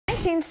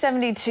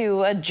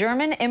1972, a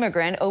German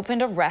immigrant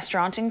opened a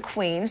restaurant in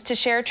Queens to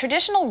share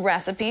traditional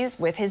recipes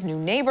with his new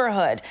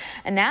neighborhood.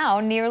 And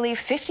now, nearly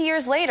 50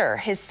 years later,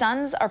 his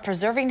sons are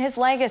preserving his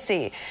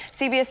legacy.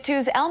 CBS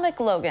 2's Elle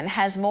McLogan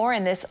has more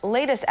in this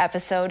latest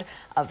episode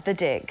of The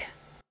Dig.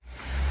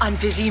 On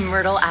busy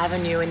Myrtle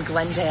Avenue in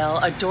Glendale,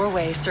 a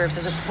doorway serves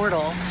as a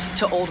portal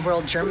to Old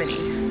World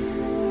Germany.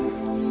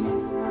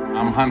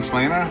 I'm Hans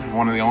Lehner,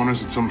 one of the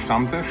owners at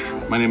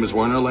Stammtisch. My name is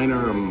Werner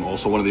Lehner. I'm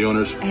also one of the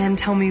owners. And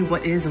tell me,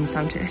 what is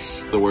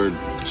Stammtisch? The word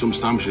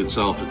Stammtisch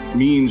itself, it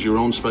means your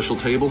own special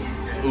table.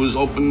 It was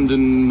opened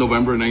in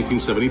November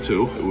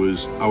 1972. It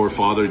was our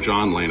father,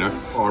 John Lehner.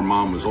 Our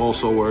mom was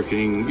also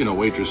working,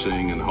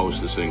 waitressing and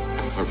hostessing.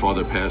 Our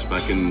father passed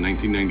back in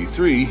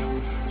 1993.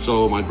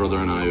 So my brother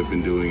and I have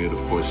been doing it, of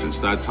course, since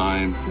that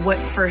time. What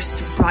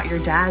first brought your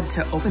dad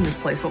to open this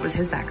place? What was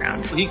his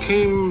background? He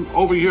came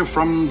over here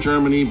from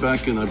Germany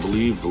back in, I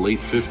believe, the late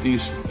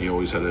 50s. He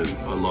always had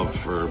a love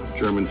for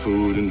German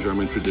food and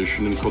German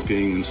tradition and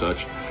cooking and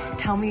such.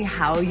 Tell me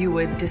how you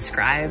would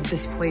describe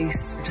this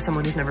place to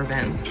someone who's never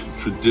been.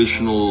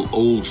 Traditional,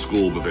 old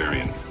school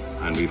Bavarian.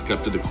 And we've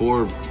kept the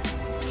decor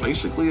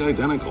basically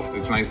identical.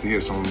 It's nice to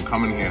hear someone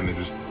come in here and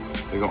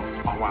they go,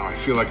 oh wow, I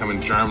feel like I'm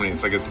in Germany.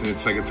 It's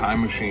like a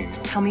time machine.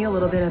 Tell me a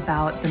little bit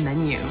about the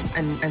menu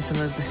and some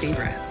of the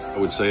favorites. I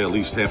would say at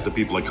least half the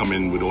people that come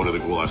in would order the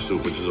goulash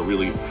soup, which is a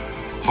really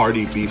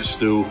hearty beef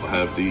stew. I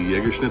have the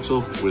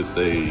Jägerschnitzel with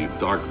a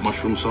dark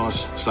mushroom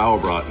sauce,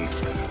 Sauerbraten,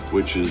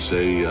 which is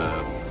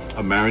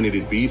a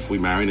marinated beef. We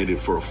marinate it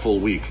for a full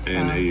week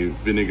in a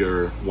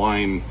vinegar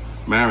wine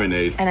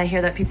marinade. And I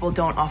hear that people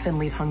don't often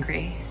leave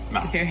hungry.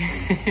 No,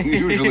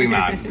 usually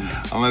not,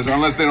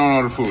 unless they don't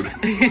order food.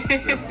 We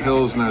have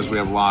Pilsners, we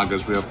have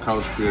lagers, we have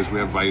Couch beers, we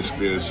have Weiss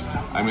beers.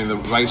 I mean, the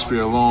Weiss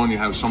beer alone, you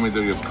have so many,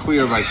 you have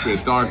clear Weiss beer,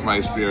 dark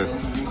Weiss beer,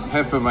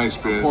 Hefe Weiss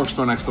beer. The Pork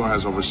Store next door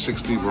has over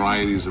 60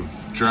 varieties of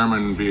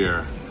German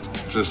beer.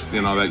 Just,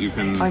 that you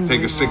can take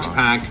a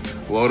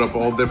 6-pack, load up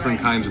all different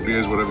kinds of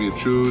beers, whatever you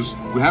choose.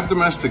 We have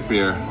domestic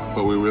beer,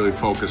 but we really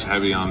focus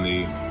heavy on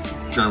the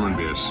German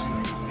beers.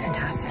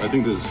 Fantastic. I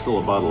think there's still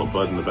a bottle of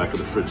Bud in the back of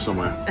the fridge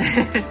somewhere.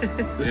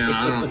 Yeah,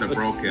 I don't know if that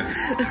broke yet.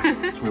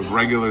 So we have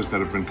regulars that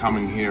have been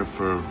coming here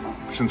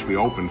since we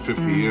opened,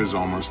 50 years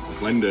almost.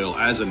 Glendale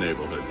as a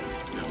neighborhood.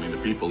 I mean, the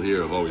people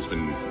here have always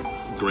been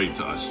great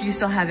to us. Do you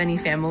still have any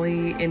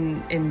family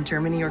in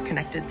Germany or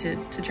connected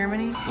to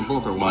Germany? And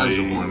both our wives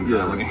are born in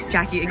Germany.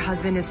 Jackie, your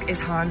husband is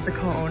Hans, the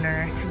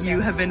co-owner. You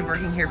have been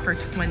working here for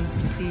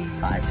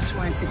 25 to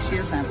 26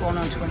 years now, going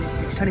on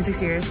 26.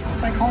 26 years.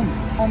 It's like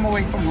home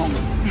away from home.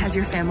 Has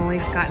your family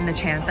gotten a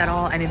chance at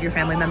all, any of your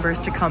family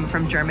members, to come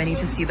from Germany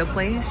to see the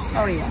place?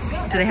 Oh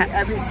yes. Do they have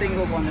every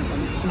single one of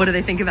them? What do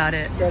they think about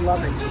it? They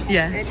love it.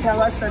 Yeah. They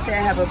tell us that they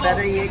have a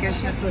better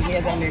Jägerschnitzel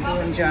here than they do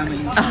in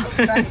Germany.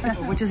 Oh.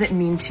 What does it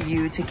mean to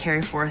you to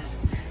carry forth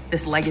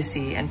this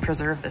legacy and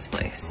preserve this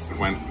place? It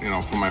went,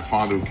 from my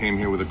father who came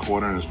here with a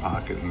quarter in his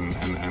pocket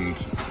and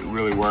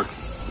really worked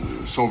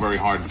so very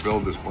hard to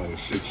build this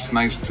place. It's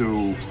nice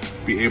to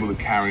be able to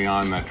carry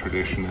on that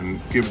tradition and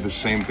give the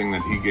same thing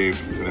that he gave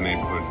to the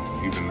neighborhood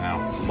even now.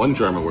 One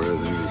German word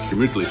is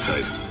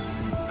Gemütlichkeit.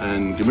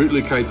 And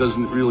Gemütlichkeit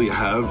doesn't really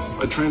have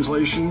a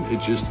translation.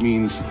 It just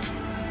means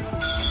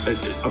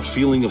a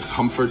feeling of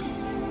comfort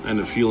and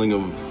a feeling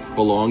of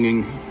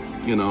belonging.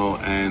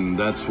 And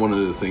that's one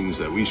of the things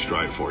that we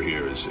strive for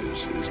here is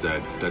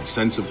that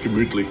sense of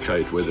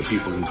Gemütlichkeit where the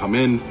people can come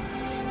in,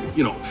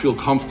 feel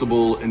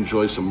comfortable,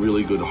 enjoy some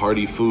really good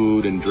hearty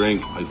food and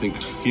drink. I think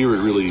here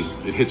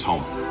it hits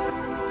home.